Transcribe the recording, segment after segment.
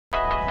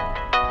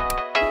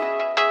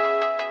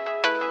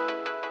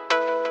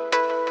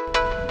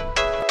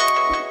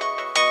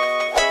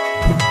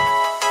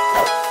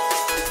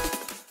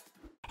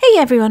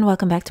everyone,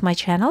 welcome back to my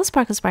channel.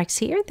 Sparkle Sparks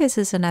here. This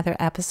is another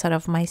episode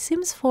of my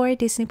Sims 4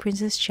 Disney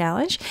Princess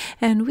Challenge,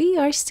 and we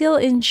are still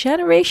in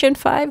Generation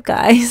 5,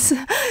 guys.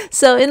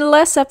 So in the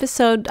last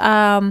episode,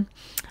 I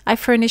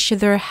furnished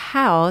their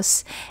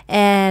house,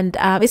 and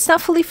it's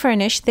not fully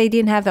furnished. They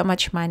didn't have that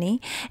much money.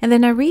 And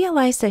then I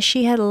realized that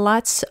she had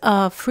lots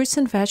of fruits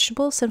and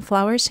vegetables and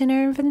flowers in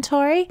her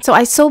inventory. So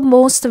I sold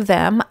most of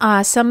them.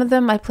 Some of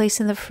them I placed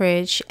in the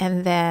fridge,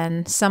 and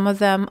then some of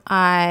them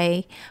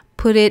I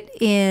put it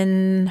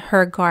in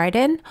her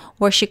garden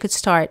where she could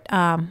start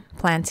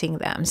planting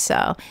them.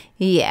 So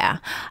yeah,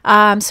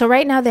 so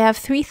right now they have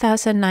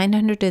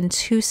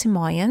 3,902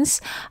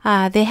 simoleons.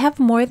 They have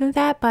more than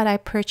that, but I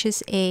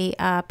purchased a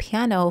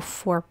piano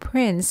for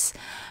Prince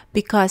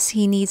because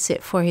he needs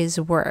it for his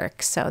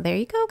work. So there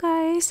you go,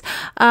 guys.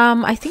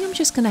 I think I'm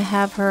just gonna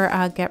have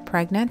her get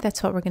pregnant.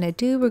 That's what we're gonna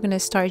do. We're gonna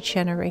start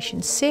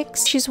Generation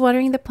 6. She's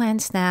watering the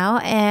plants now,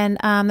 and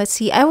let's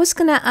see, I was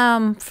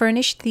gonna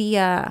furnish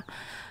the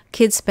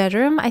kids'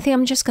 bedroom. I think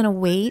I'm just gonna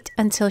wait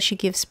until she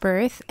gives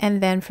birth,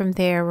 and then from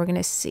there we're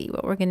gonna see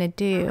what we're gonna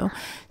do.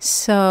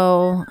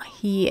 So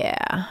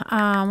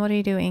yeah, what are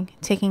you doing?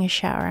 Taking a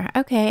shower.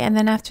 Okay, and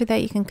then after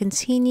that you can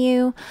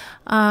continue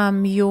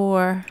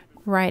your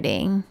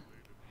writing.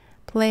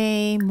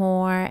 Play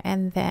more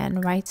and then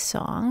write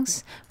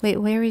songs. Wait,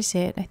 where is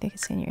it? I think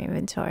it's in your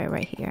inventory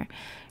right here.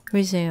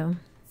 Resume.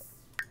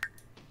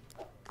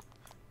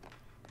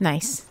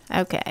 Nice.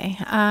 Okay.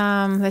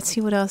 Let's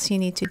see what else you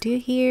need to do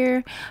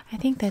here. I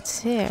think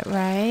that's it,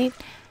 right?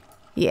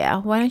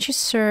 Yeah. Why don't you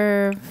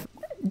serve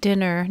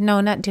dinner?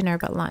 No, not dinner,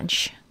 but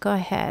lunch. Go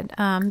ahead.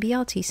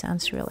 BLT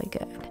sounds really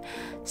good.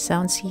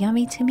 Sounds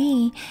yummy to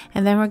me.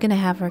 And then we're gonna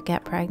have her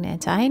get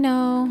pregnant. I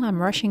know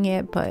I'm rushing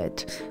it,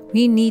 but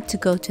we need to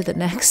go to the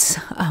next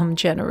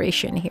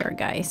generation here,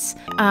 guys.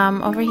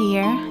 Over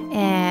here,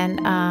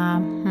 and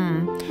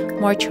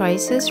more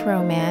choices.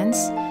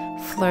 Romance.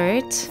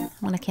 Flirt. I'm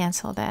gonna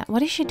cancel that.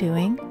 What is she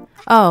doing?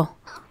 Oh,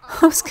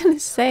 I was gonna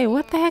say,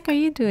 what the heck are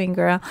you doing,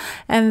 girl?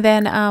 And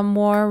then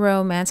more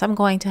romance. I'm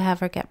going to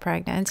have her get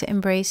pregnant.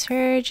 Embrace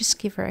her. Just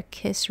give her a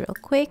kiss real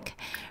quick.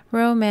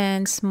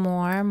 Romance.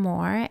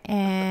 More,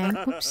 and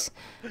oops,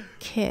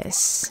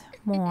 kiss.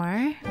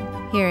 More.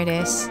 Here it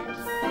is.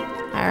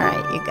 All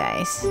right, you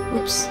guys.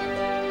 Oops.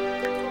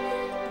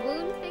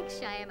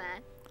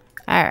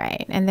 All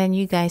right, and then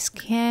you guys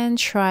can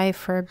try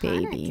for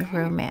baby.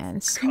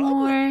 Romance.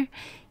 More.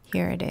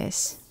 Here it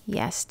is.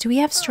 Yes. Do we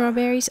have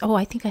strawberries? Oh,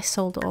 I think I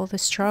sold all the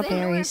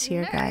strawberries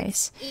here,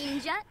 guys.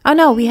 Oh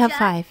no, we have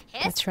 5.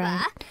 That's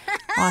right.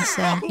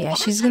 Awesome. Yeah,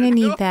 she's gonna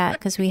need that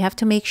because we have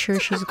to make sure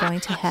she's going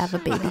to have a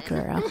baby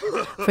girl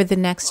for the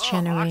next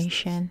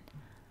generation.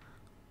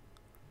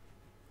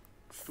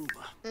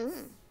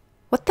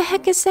 What the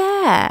heck is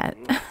that?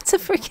 It's a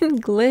freaking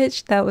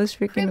glitch. That was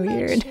freaking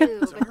weird.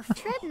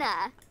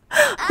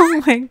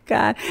 Oh my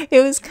god,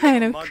 it was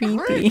kind of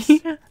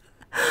creepy.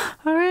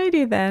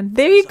 Alrighty then,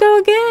 there you go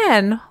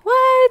again.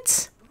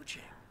 What?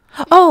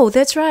 Oh,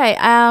 that's right.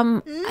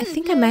 I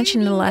think I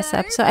mentioned in the last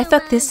episode, I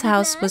thought this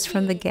house was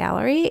from the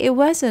gallery. It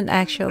wasn't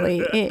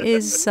actually. It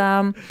is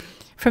from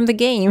the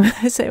game.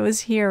 So it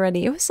was here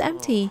already. It was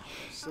empty.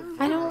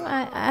 I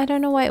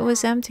don't know why it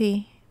was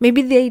empty.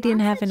 Maybe they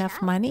didn't have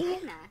enough money.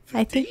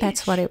 I think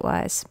that's what it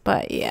was.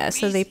 But yeah,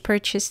 so they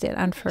purchased it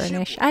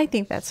unfurnished. I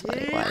think that's what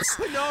it was.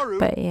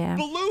 But yeah.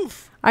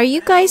 Are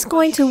you guys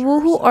going to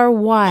woohoo or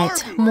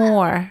what?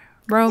 More.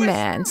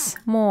 Romance.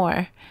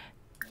 More.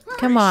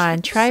 Come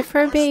on, try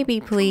for a baby,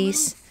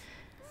 please.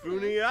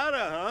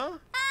 I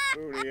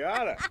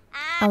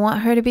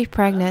want her to be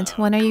pregnant.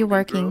 When are you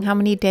working? How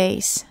many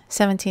days?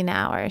 17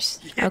 hours.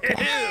 Okay.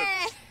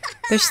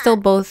 They're still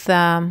both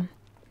at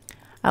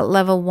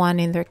level 1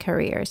 in their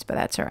careers, but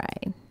that's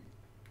alright.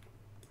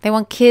 They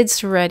want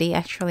kids ready,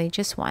 actually.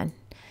 Just one.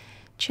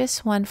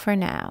 Just one for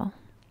now.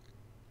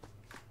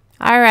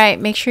 Alright,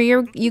 make sure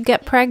you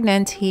get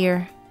pregnant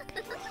here.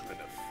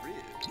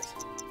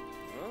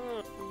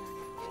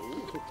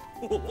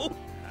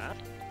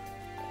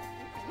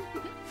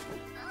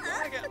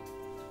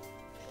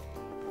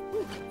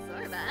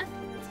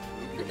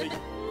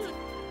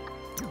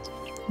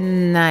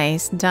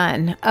 Nice,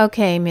 done.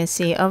 Okay,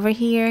 Missy, over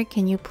here,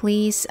 can you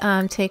please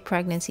take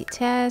pregnancy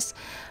test?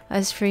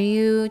 As for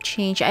you,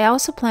 change. I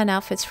also planned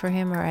outfits for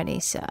him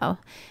already, so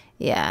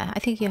yeah, I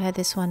think you had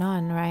this one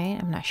on, right?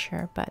 I'm not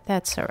sure, but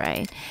that's all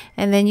right.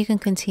 And then you can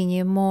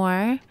continue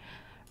more.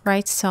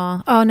 Write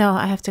song. Oh no,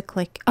 I have to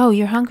click. Oh,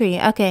 you're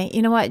hungry. Okay,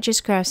 you know what?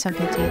 Just grab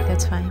something to eat.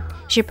 That's fine. Is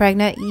she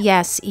pregnant?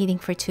 Yes, eating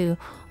for 2.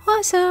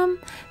 Awesome.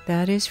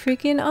 That is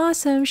freaking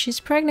awesome. She's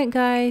pregnant,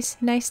 guys.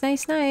 Nice,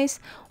 nice, nice.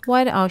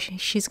 What? Oh,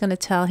 she's gonna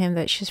tell him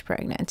that she's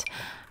pregnant.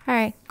 All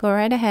right, go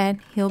right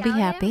ahead. He'll be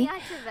happy.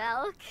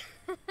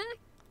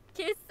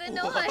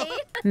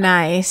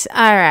 Nice.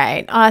 All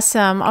right,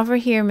 awesome. Over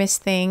here, Miss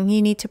Thing,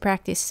 you need to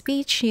practice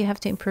speech. You have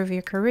to improve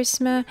your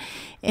charisma,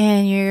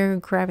 and you're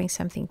grabbing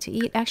something to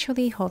eat.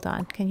 Actually, hold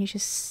on. Can you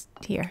just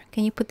here?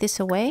 Can you put this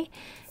away,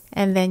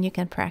 and then you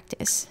can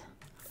practice.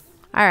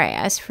 All right.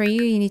 As for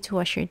you, you need to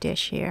wash your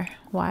dish here.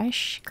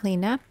 Wash,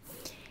 clean up,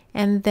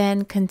 and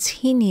then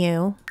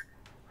continue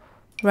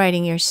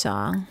writing your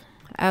song.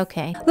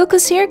 Okay, look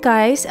who's here,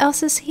 guys.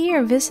 Elsa's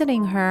here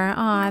visiting her.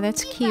 Aw,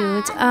 that's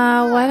cute.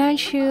 Why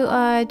don't you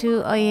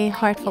do a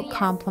heartfelt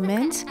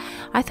compliment?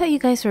 I thought you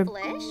guys were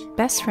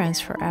best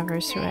friends forever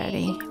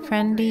already.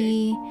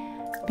 Friendly,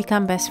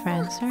 become best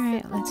friends. All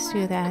right, let's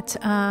do that.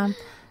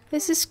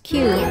 This is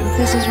cute.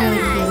 This is really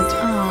cute.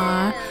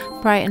 Aw,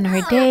 brighten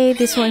her day.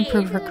 This will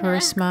improve her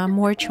charisma.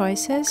 More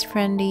choices.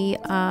 Friendly.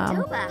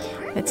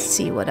 Let's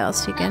see what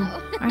else you can.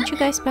 Aren't you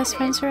guys best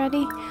friends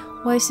already?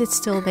 Why is it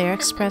still there?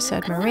 Express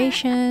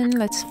admiration.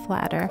 Let's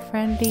flatter.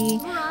 Friendly.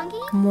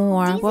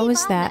 More. What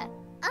was that?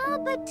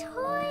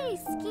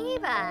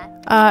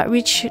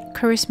 Reach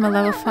charisma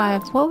level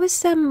 5. What was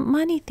the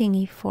money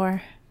thingy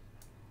for?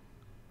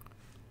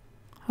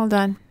 Hold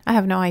on. I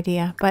have no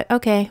idea. But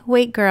okay.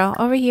 Wait, girl.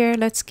 Over here.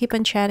 Let's keep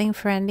on chatting.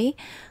 Friendly.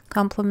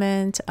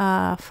 Compliment.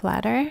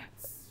 Flatter.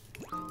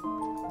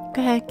 Go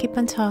ahead. Keep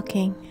on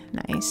talking.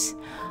 Nice.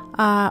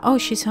 Oh,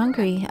 she's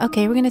hungry.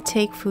 Okay, we're gonna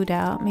take food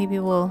out. Maybe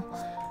we'll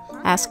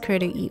ask her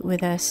to eat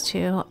with us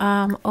too.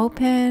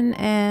 Open,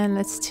 and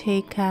let's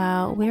take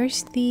out,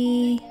 where's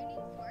the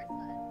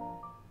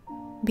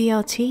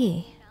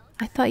BLT?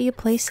 I thought you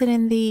placed it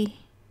in the,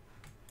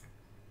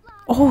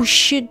 oh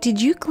shoot, did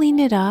you clean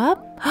it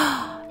up?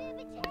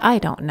 I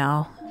don't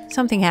know.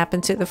 Something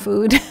happened to the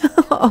food.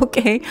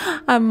 Okay,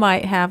 I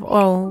might have,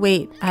 oh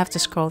wait, I have to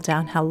scroll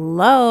down.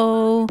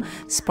 Hello,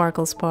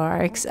 Sparkle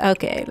Sparks.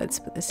 Okay, let's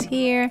put this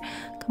here.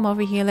 Come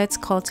over here, let's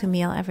call to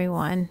meal,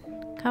 everyone.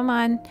 Come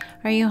on.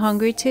 Are you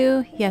hungry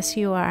too? Yes,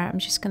 you are. I'm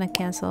just gonna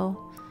cancel.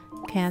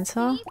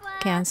 Cancel.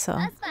 Cancel.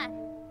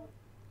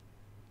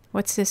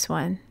 What's this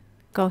one?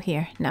 Go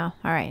here. No.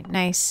 All right.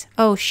 Nice.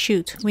 Oh,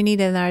 shoot. We need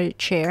another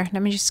chair.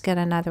 Let me just get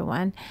another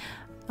one.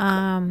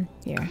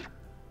 Here.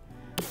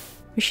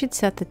 We should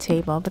set the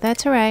table, but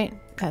that's all right.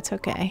 That's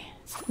okay.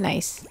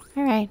 Nice.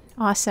 All right.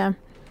 Awesome.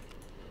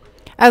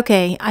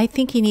 Okay. I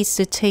think he needs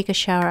to take a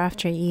shower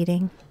after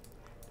eating.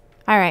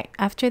 All right.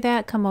 After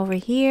that, come over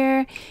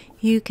here.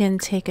 You can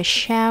take a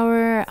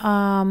shower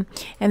and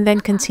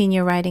then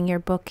continue writing your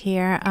book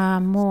here.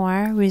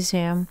 More.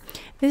 Resume.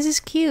 This is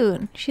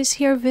cute. She's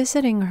here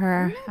visiting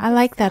her. I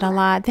like that a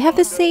lot. They have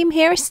the same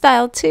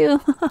hairstyle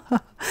too.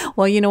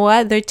 Well, you know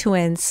what? They're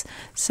twins.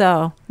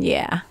 So,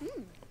 yeah.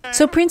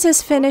 So Prince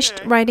has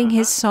finished writing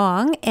his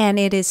song, and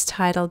it is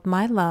titled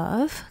My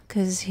Love,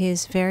 because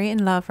he's very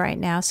in love right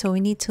now. So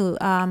we need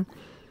to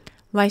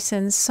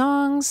license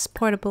songs,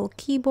 portable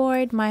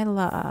keyboard, My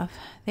Love.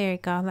 There you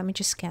go. Let me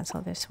just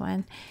cancel this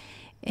one.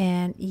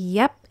 And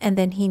yep, and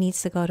then he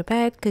needs to go to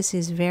bed because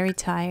he's very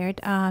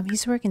tired.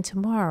 He's working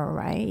tomorrow,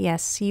 right?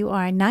 Yes, you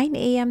are. 9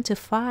 a.m. to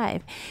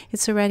 5.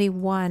 It's already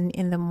 1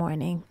 in the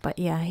morning. But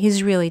yeah,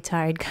 he's really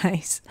tired,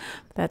 guys.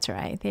 That's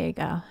right. There you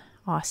go.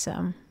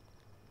 Awesome.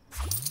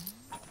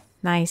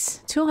 Nice.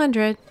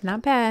 200.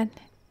 Not bad.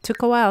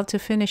 Took a while to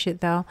finish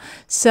it though.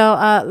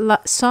 So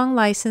song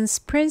license.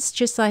 Prince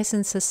just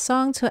licensed a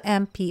song to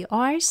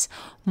NPR's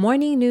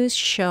morning news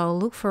show.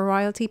 Look for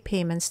royalty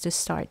payments to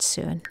start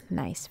soon.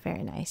 Nice.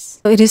 Very nice.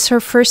 So it is her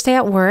first day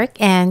at work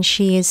and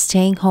she is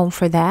staying home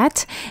for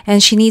that.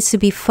 And she needs to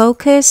be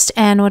focused.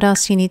 And what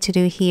else you need to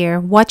do here?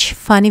 Watch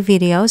funny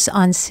videos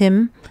on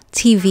Sim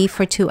TV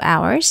for 2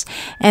 hours,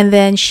 and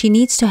then she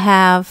needs to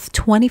have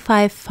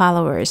 25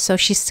 followers, so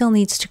she still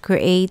needs to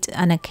create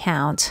an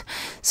account,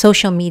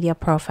 social media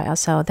profile.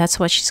 So that's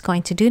what she's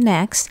going to do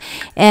next.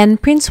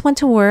 And Prince went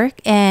to work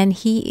and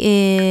he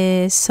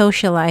is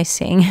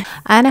socializing.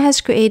 Anna has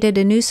created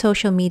a new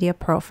social media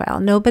profile.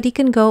 Nobody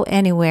can go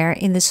anywhere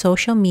in the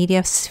social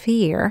media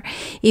sphere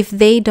if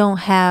they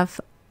don't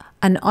have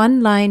an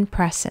online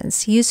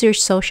presence. Use your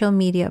social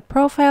media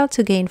profile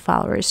to gain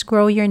followers,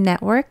 grow your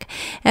network,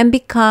 and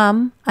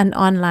become an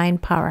online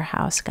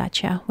powerhouse.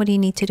 Gotcha. What do you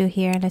need to do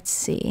here? Let's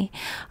see.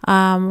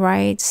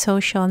 Right,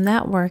 social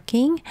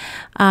networking.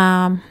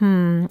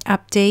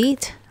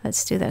 Update.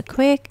 Let's do that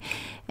quick.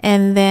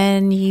 And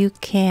then you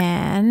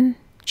can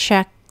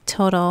check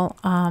total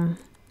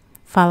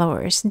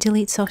followers.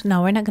 Delete social.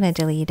 No, we're not going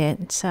to delete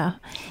it. So,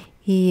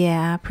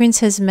 yeah. Prince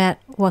has met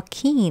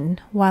Joaquin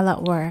while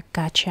at work.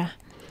 Gotcha.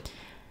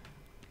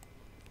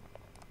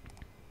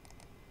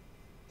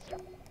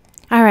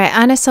 All right,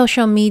 Anna's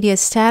social media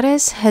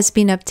status has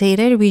been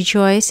updated.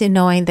 Rejoice in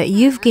knowing that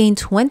you've gained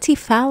 20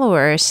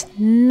 followers.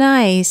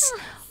 Nice.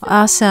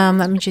 Awesome.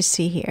 Let me just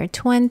see here.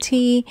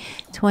 20.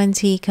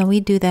 Can we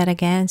do that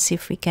again? See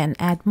if we can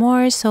add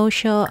more.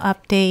 Social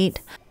update.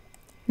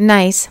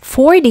 Nice.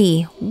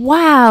 40.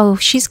 Wow.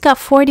 She's got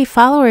 40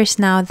 followers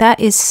now.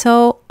 That is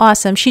so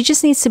awesome. She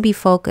just needs to be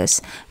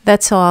focused.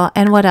 That's all.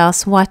 And what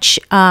else? Watch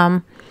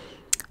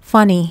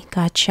funny.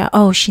 Gotcha.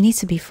 Oh, she needs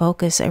to be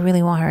focused. I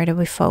really want her to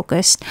be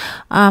focused.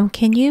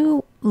 Can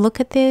you look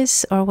at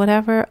this or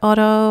whatever.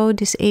 Auto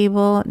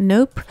disable.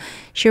 Nope,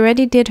 she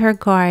already did her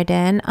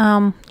garden.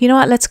 You know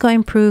what, let's go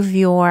improve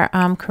your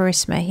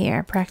charisma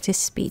here. Practice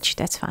speech,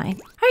 that's fine.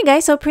 All right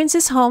guys, so Prince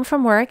is home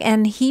from work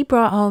and he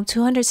brought home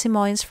 200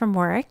 simoleons from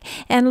work.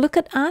 And look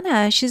at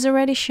Anna, she's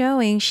already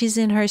showing she's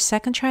in her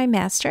second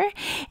trimester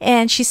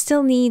and she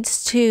still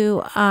needs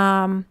to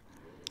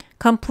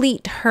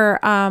complete her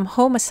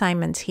home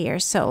assignments here.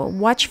 So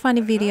watch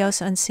funny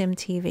videos on Sim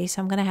TV.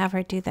 So I'm gonna have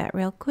her do that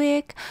real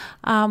quick.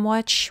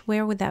 Watch,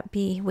 where would that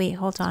be? Wait,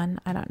 hold on,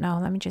 I don't know,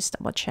 let me just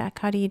double check.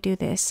 How do you do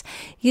this?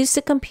 Use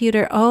the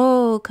computer.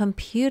 Oh,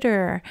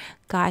 computer,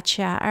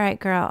 gotcha. All right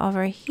girl,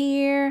 over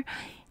here,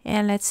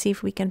 and let's see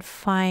if we can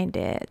find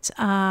it.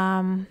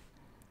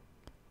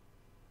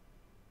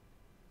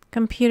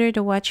 Computer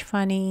to watch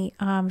funny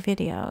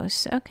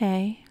videos.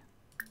 Okay,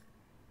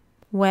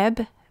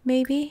 web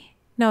maybe.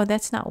 No,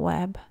 that's not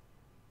web.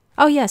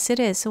 Oh, yes, it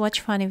is. So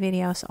watch funny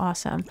videos.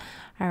 Awesome.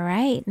 All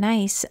right,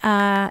 nice.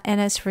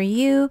 And as for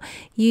you,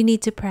 you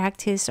need to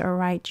practice or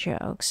write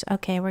jokes.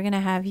 Okay, we're going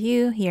to have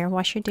you here.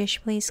 Wash your dish,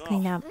 please.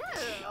 Clean up.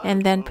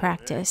 And then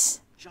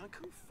practice.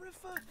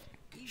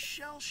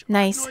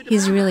 Nice.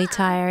 He's really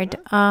tired.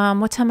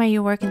 What time are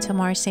you working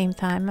tomorrow? Same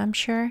time, I'm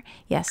sure.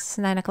 Yes,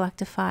 9 o'clock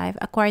to 5.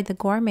 Acquired the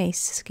gourmet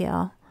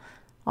skill.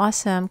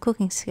 Awesome.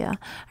 Cooking skill.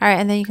 All right,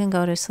 and then you can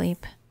go to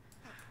sleep.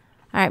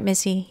 All right,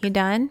 Missy, you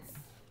done?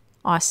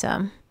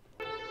 Awesome.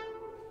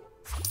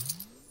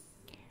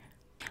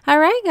 All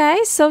right,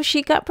 guys, so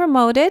she got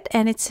promoted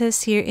and it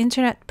says here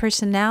internet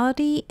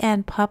personality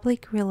and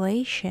public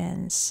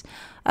relations.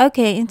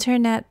 Okay,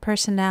 internet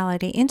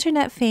personality.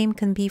 Internet fame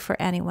can be for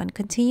anyone.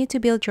 Continue to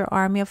build your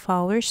army of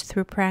followers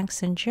through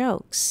pranks and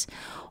jokes,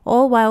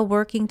 all while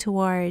working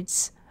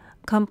towards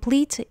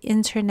complete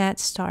internet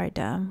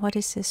stardom. What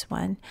is this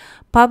one?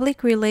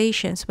 Public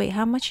relations. Wait,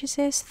 how much is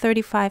this?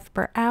 35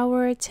 per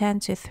hour,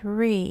 10 to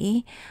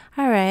 3.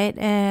 All right,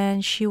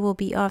 and she will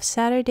be off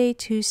Saturday,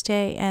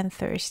 Tuesday, and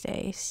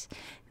Thursdays.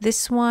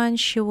 This one,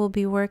 she will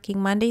be working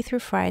Monday through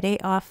Friday,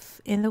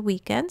 off in the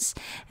weekends.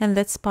 And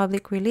that's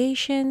public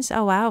relations.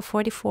 Oh, wow,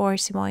 44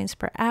 simoleons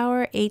per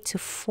hour, 8 to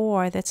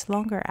 4. That's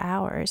longer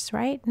hours,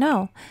 right?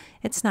 No,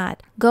 it's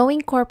not.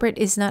 Going corporate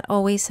is not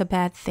always a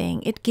bad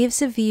thing. It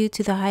gives a view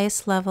to the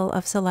highest level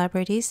of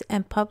celebrities,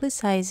 and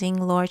publicizing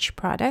large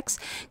products,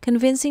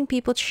 convincing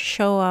people to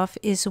show off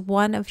is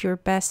one of your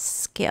best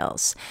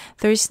skills.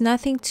 There's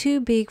nothing too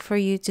big for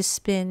you to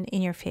spin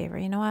in your favor.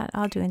 You know what?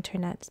 I'll do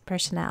internet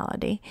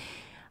personality.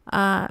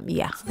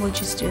 Yeah, we'll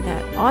just do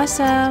that.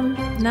 Awesome.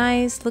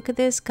 Nice. Look at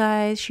this,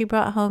 guys. She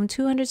brought home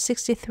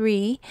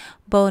 263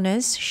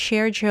 bonus.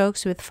 Share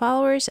jokes with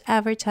followers.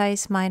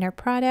 Advertise minor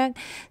product.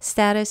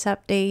 Status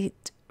update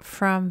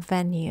from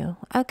venue.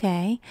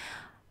 Okay.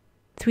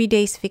 3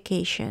 days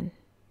vacation.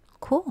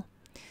 Cool.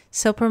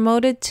 So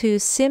promoted to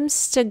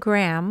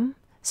Simstagram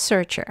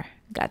searcher.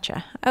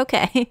 Gotcha.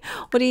 Okay.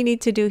 What do you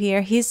need to do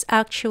here? He's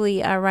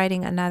actually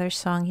writing another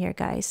song here,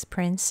 guys.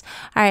 Prince.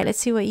 All right, let's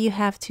see what you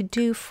have to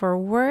do for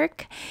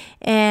work.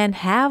 And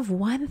have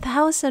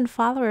 1,000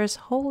 followers.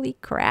 Holy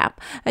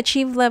crap.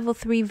 Achieve level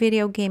 3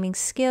 video gaming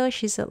skill.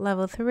 She's at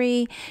level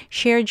 3.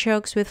 Share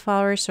jokes with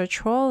followers or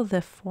troll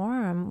the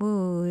forum.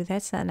 Ooh,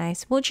 that's not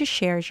nice. We'll just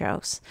share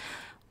jokes.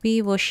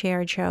 We will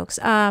share jokes.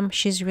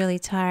 She's really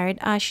tired.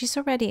 She's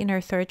already in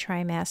her 3rd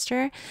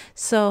trimester.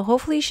 So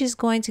hopefully she's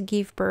going to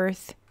give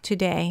birth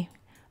today,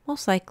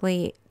 most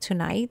likely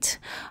tonight,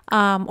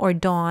 or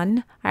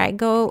dawn. All right,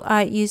 go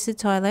use the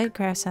toilet,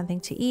 grab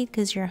something to eat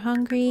because you're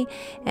hungry.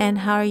 And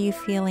how are you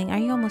feeling? Are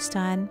you almost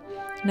done?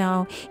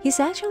 No, he's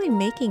actually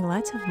making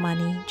lots of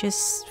money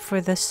just for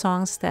the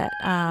songs that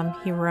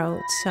he wrote.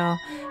 So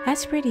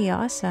that's pretty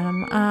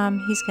awesome.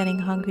 He's getting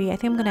hungry. I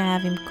think I'm gonna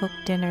have him cook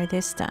dinner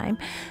this time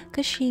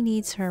because she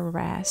needs her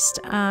rest.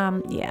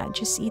 Yeah,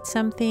 just eat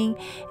something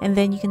and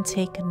then you can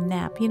take a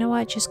nap. You know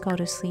what? Just go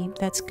to sleep.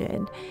 That's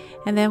good.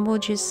 And then we'll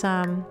just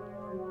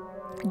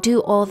do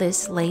all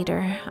this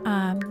later.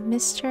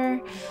 Mister,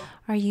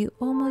 are you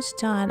almost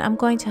done? I'm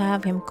going to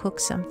have him cook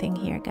something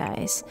here,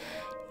 guys.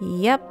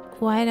 Yep.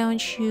 Why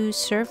don't you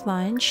serve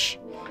lunch?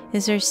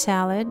 Is there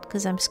salad?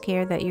 Because I'm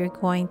scared that you're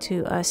going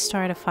to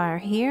start a fire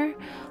here.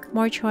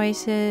 More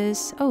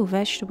choices. Oh,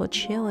 vegetable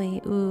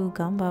chili. Ooh,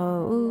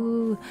 gumbo.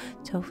 Ooh,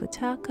 tofu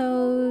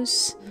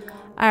tacos.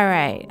 All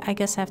right. I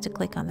guess I have to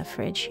click on the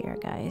fridge here,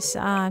 guys.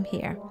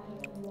 Here.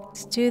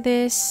 Let's do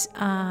this.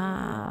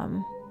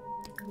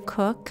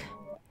 Cook.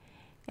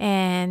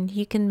 And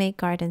you can make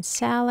garden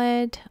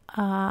salad.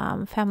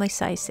 Family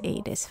size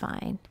 8 is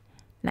fine.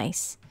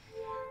 Nice.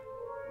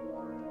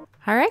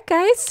 All right,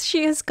 guys,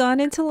 she has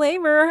gone into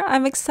labor.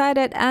 I'm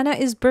excited. Anna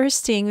is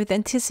bursting with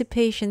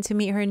anticipation to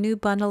meet her new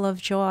bundle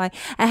of joy.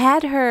 I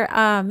had her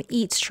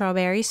eat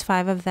strawberries,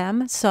 5 of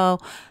them. So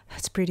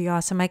that's pretty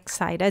awesome. I'm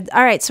excited.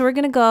 All right, so we're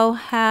going to go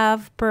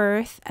have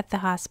birth at the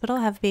hospital,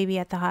 have baby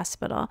at the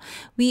hospital.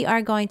 We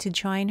are going to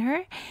join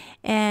her.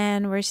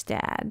 And where's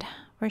Dad?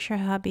 Where's your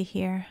hubby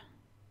here?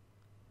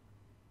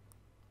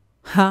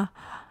 Huh?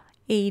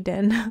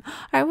 Aiden. All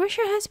right, where's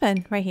your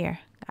husband? Right here.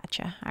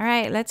 Gotcha. All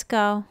right, let's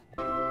go.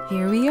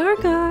 Here we are,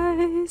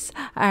 guys.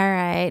 All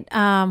right.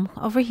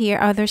 Over here.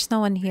 Oh, there's no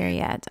one here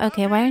yet.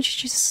 Okay, why don't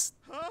you just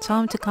tell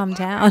him to calm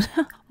down?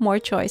 More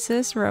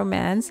choices,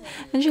 romance,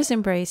 and just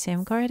embrace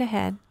him. Go right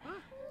ahead.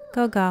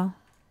 Go, go.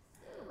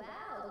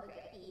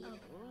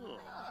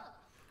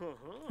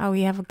 Oh,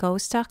 we have a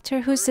ghost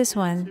doctor? Who's this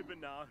one?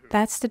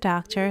 That's the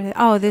doctor.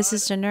 Oh, this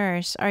is the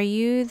nurse. Are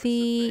you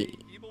the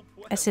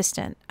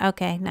assistant?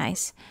 Okay,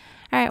 nice.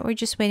 All right, we're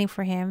just waiting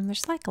for him.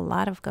 There's like a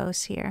lot of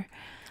ghosts here.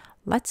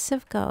 Lots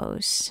of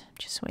ghosts.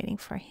 Just waiting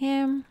for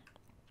him.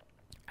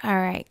 All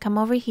right, come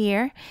over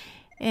here.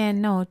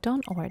 And no,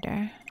 don't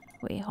order.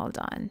 Wait, hold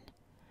on.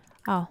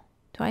 Oh,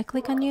 do I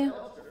click on you?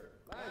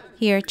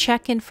 Here,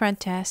 check in front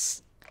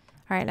desk.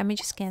 All right, let me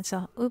just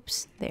cancel.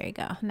 Oops, there you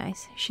go.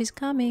 Nice. She's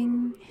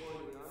coming.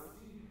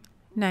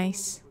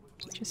 Nice.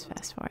 Just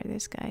fast forward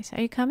this, guys.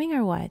 Are you coming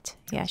or what?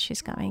 Yeah,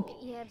 she's coming.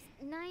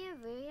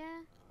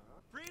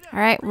 All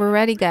right, we're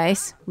ready,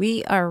 guys.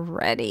 We are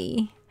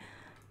ready.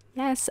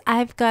 Yes,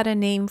 I've got a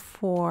name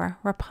for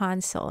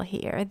Rapunzel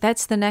here.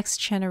 That's the next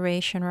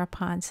generation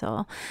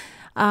Rapunzel.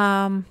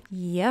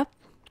 Yep,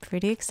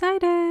 pretty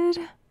excited.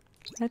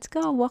 Let's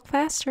go. Walk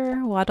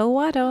faster. Waddle,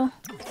 waddle.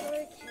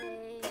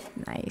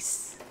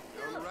 Nice.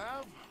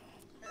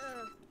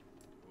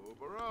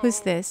 Who's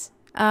this?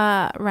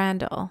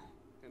 Randall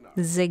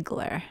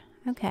Ziegler.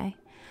 Okay.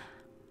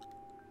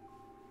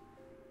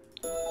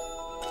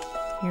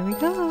 Here we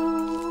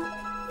go.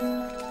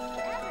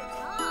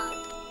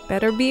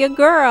 Better be a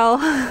girl.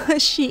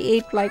 She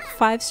ate like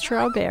 5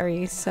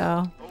 strawberries,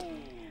 so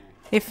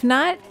if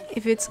not,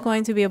 if it's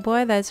going to be a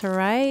boy, that's all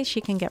right. She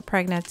can get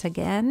pregnant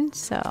again,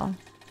 so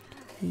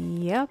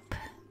yep.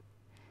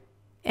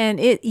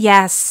 And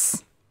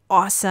yes,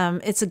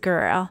 awesome. It's a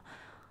girl.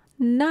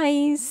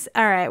 Nice.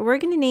 All right, we're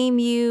gonna name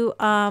you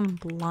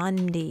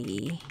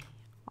Blondie.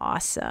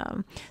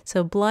 Awesome.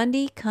 So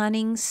Blondie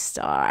Cunning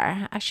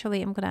Star.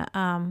 Actually, I'm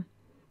gonna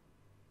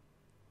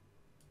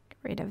get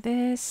rid of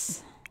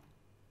this.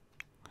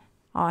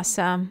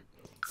 Awesome.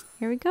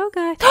 Here we go,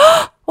 guys.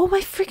 Oh my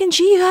freaking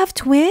G, you have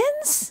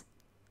twins?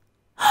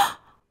 Why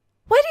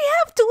do you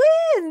have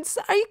twins?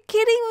 Are you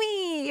kidding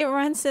me? It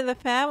runs in the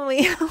family.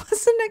 I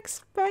wasn't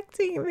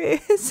expecting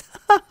this.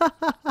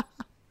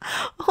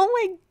 Oh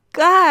my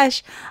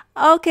gosh.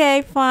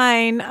 Okay,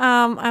 fine.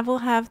 I will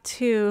have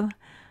 2.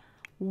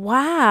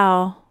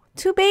 Wow.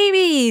 2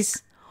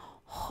 babies.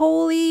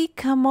 Holy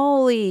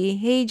camole.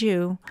 Hey,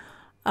 Ju.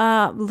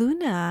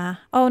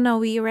 Luna. Oh no,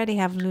 we already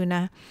have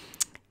Luna.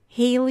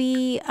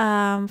 Haley,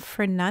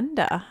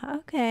 Fernanda.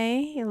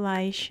 Okay.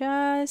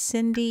 Elisha,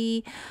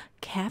 Cindy,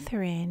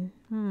 Catherine.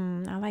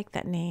 I like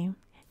that name.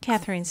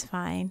 Catherine's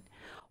fine.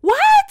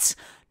 What?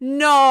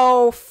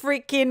 No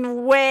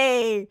freaking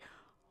way.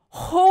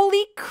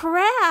 Holy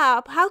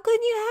crap. How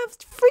can you have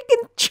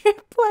freaking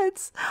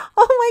triplets?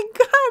 Oh my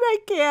god, I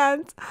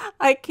can't.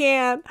 I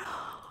can't.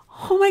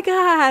 Oh my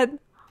god.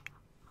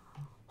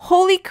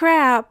 Holy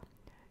crap.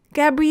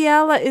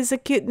 Gabriella is a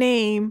cute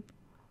name.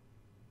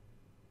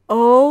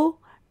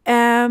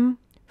 O-M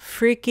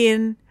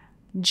freaking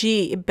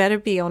G. It better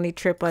be only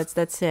triplets.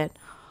 That's it.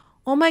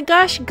 Oh my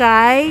gosh,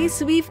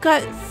 guys. We've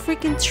got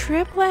freaking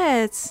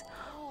triplets.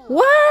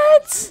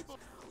 What?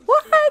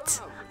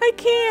 What? I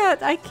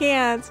can't. I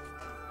can't.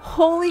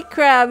 Holy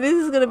crap. This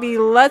is going to be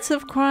lots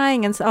of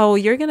crying. And oh,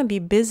 you're going to be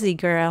busy,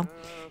 girl.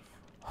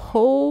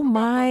 Oh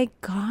my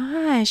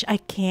gosh. I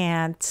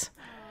can't.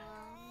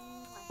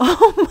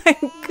 Oh my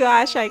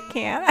gosh, I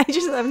can't.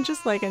 I'm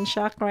just like in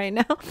shock right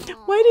now.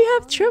 Why do you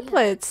have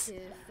triplets?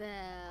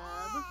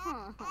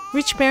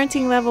 Rich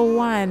parenting level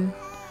 1.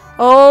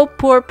 Oh,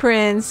 poor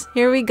prince.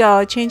 Here we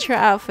go. Change her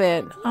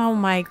outfit. Oh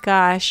my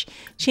gosh.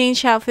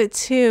 Change outfit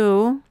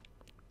 2.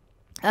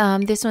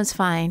 This one's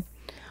fine.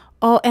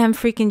 OM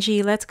freaking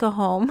G. Let's go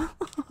home.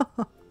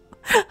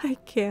 I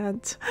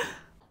can't.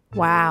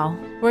 Wow,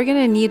 we're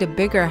gonna need a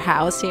bigger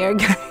house here,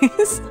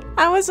 guys.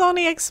 I was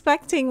only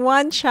expecting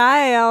 1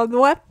 child.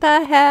 What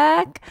the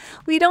heck?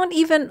 We don't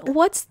even,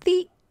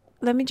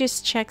 let me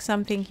just check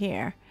something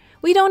here.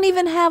 We don't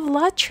even have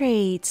lot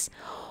traits.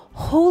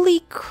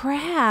 Holy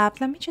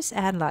crap. Let me just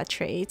add lot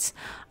traits.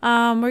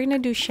 We're gonna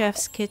do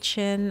chef's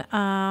kitchen.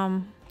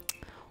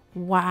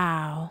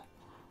 Wow.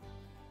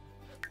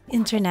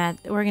 Internet,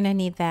 we're gonna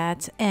need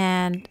that.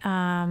 And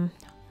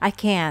I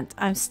can't.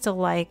 I'm still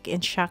like in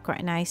shock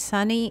right now.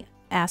 Sunny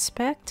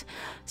aspect.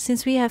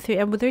 Since we have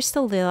 3, but they're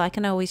still little, I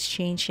can always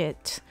change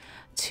it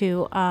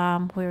to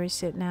where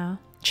is it now?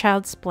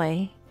 Child's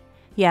play.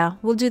 Yeah,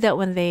 we'll do that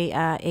when they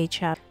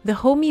age up. The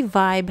homey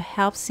vibe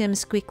helps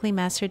Sims quickly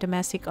master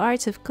domestic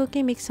arts of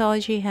cooking,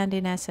 mixology,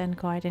 handiness, and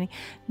gardening.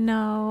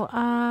 No,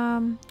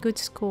 good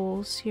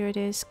schools. Here it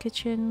is.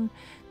 Kitchen,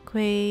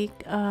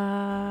 Quake.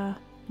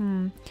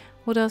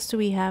 What else do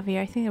we have here?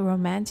 I think a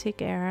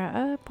romantic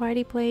era.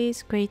 Party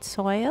place, great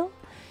soil.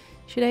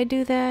 Should I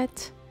do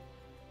that?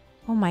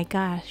 Oh my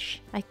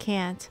gosh, I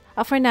can't.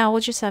 For now,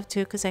 we'll just have 2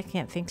 because I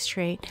can't think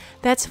straight.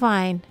 That's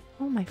fine.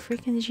 Oh my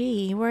freaking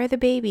G. Where are the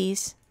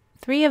babies?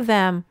 3 of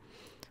them.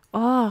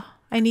 Oh,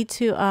 I need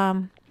to,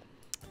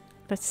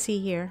 let's see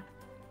here.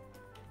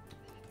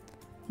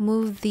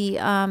 move the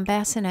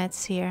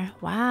bassinets here.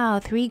 Wow,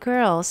 3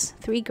 girls.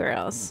 3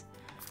 girls.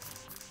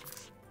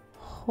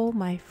 Oh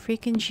my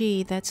freaking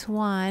G, that's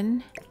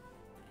 1.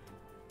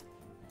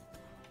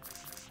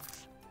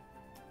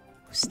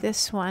 Who's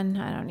this one?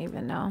 I don't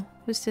even know.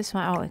 Who's this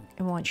one? Oh,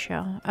 it won't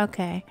show.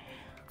 Okay.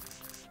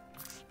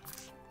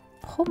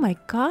 Oh my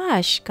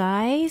gosh,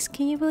 guys.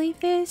 Can you believe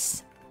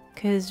this?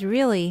 Because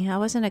really, I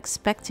wasn't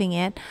expecting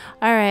it.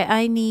 Alright,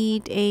 I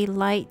need a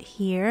light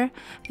here.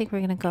 I think we're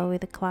going to go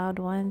with the cloud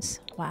ones.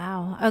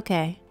 Wow.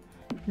 Okay.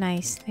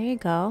 Nice. There you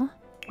go.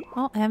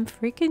 Oh, I'm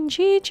freaking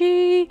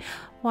GG.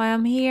 While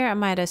I'm here, I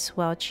might as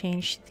well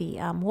change the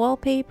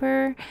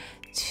wallpaper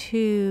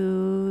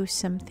to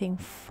something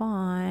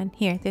fun.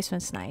 Here, this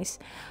one's nice.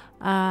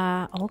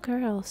 All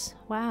girls.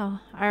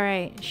 Wow.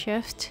 Alright,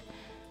 shift.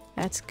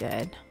 That's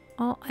good.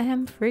 Oh,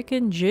 I'm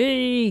freaking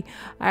G.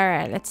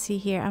 Alright, let's see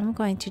here. I'm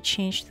going to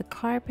change the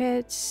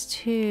carpets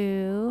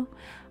to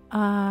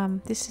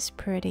this is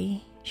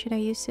pretty. Should I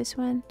use this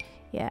one?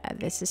 Yeah,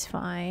 this is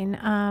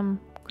fine.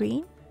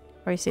 Green?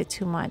 Or is it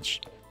too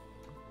much?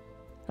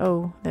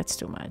 Oh, that's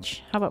too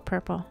much. How about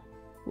purple?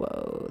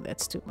 Whoa,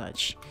 that's too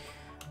much.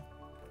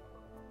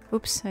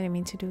 Oops, I didn't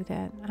mean to do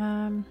that.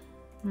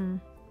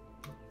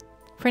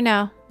 For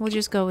now, we'll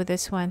just go with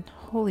this one.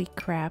 Holy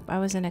crap, I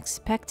wasn't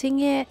expecting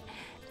it.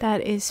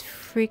 That is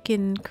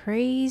freaking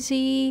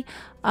crazy.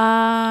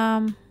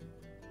 Yeah,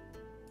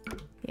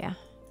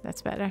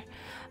 that's better.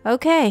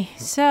 Okay,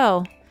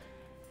 so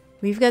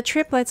we've got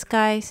triplets,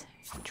 guys.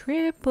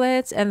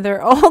 Triplets, and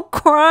they're all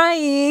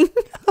crying.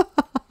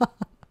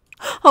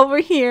 Over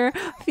here,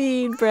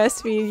 feed,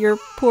 breastfeed your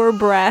poor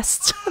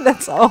breast.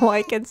 That's all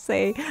I can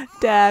say.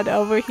 Dad,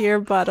 over here,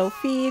 bottle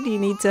feed. You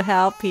need to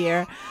help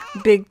here,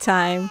 big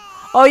time.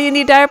 Oh, you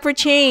need diaper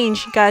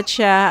change.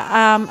 Gotcha.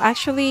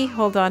 Actually,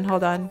 hold on.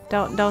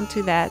 Don't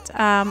do that.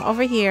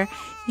 Over here,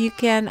 you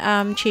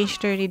can change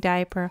dirty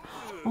diaper.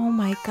 Oh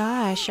my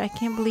gosh, I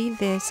can't believe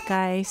this,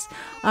 guys.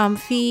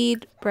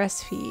 Feed,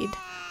 breastfeed.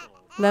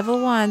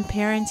 Level 1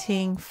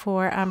 parenting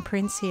for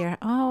Prince here.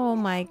 Oh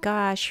my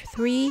gosh,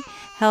 3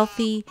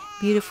 healthy,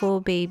 beautiful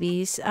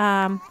babies.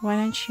 Why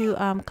don't you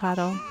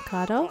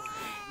cuddle,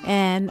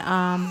 and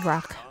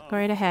rock. Go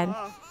right ahead.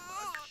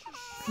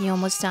 You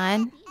almost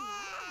done?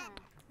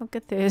 Look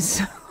at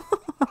this.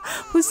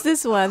 Who's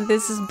this one?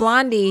 This is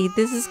Blondie.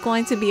 This is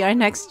going to be our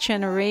next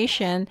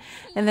generation.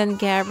 And then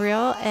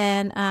Gabriel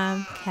and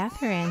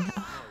Catherine.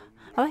 Oh,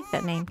 I like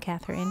that name,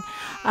 Catherine.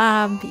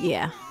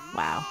 Yeah.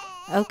 Wow.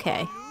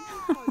 Okay.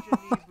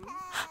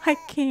 I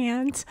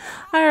can't.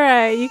 All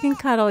right, you can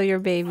cuddle your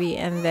baby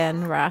and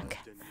then rock.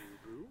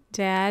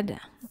 Dad,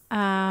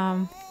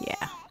 yeah,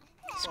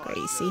 it's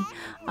crazy.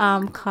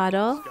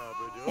 Cuddle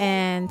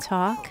and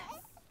talk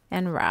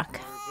and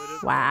rock.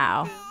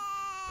 Wow.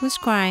 Who's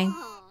crying?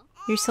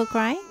 You're still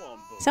crying?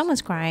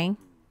 Someone's crying.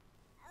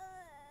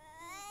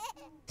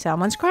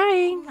 Someone's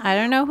crying. I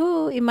don't know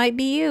who. It might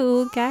be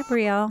you,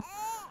 Gabriel.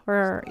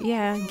 Or,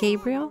 yeah,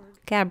 Gabriel?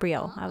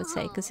 Gabriel, I would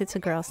say, because it's a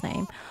girl's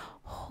name.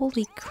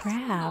 Holy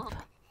crap.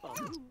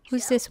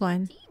 Who's this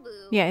one?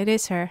 Yeah, it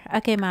is her.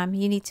 Okay, Mom,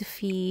 you need to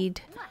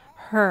feed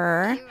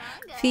her.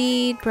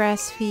 Feed,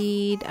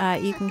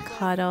 breastfeed, you can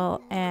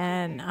cuddle,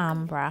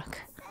 and rock.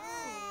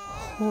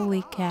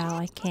 Holy cow,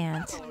 I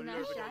can't.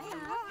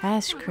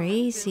 That's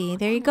crazy.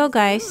 There you go,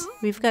 guys.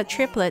 We've got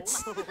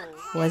triplets.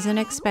 Wasn't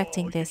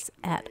expecting this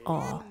at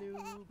all.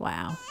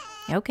 Wow.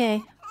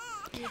 Okay.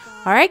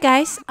 All right,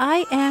 guys,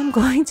 I am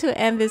going to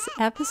end this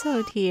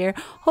episode here.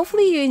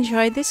 Hopefully you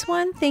enjoyed this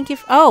one. Thank you.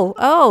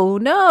 Oh,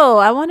 no,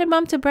 I wanted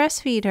Mom to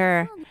breastfeed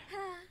her.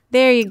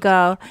 There you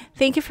go.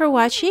 Thank you for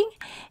watching.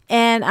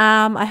 And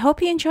I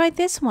hope you enjoyed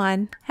this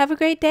one. Have a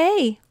great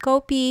day.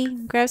 Go pee,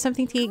 grab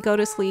something to eat, go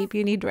to sleep.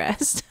 You need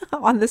rest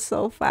on the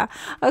sofa.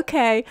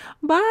 Okay,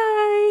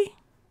 bye.